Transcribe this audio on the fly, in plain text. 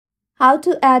How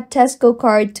to add Tesco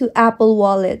card to Apple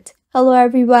Wallet. Hello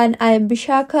everyone, I am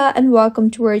Bishaka and welcome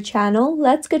to our channel.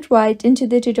 Let's get right into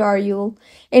the tutorial.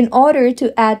 In order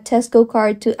to add Tesco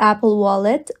card to Apple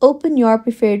Wallet, open your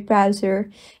preferred browser.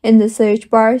 In the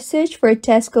search bar, search for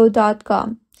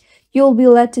tesco.com. You'll be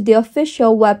led to the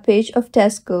official webpage of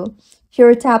Tesco.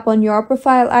 Here, tap on your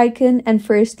profile icon and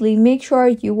firstly, make sure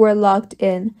you were logged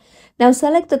in. Now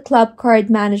select the Club Card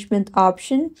Management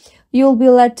option. You'll be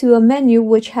led to a menu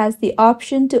which has the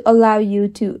option to allow you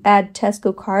to add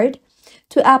Tesco card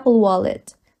to Apple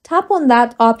Wallet. Tap on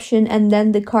that option and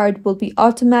then the card will be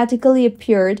automatically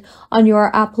appeared on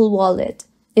your Apple Wallet.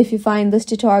 If you find this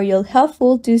tutorial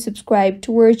helpful, do subscribe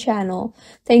to our channel.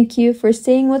 Thank you for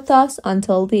staying with us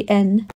until the end.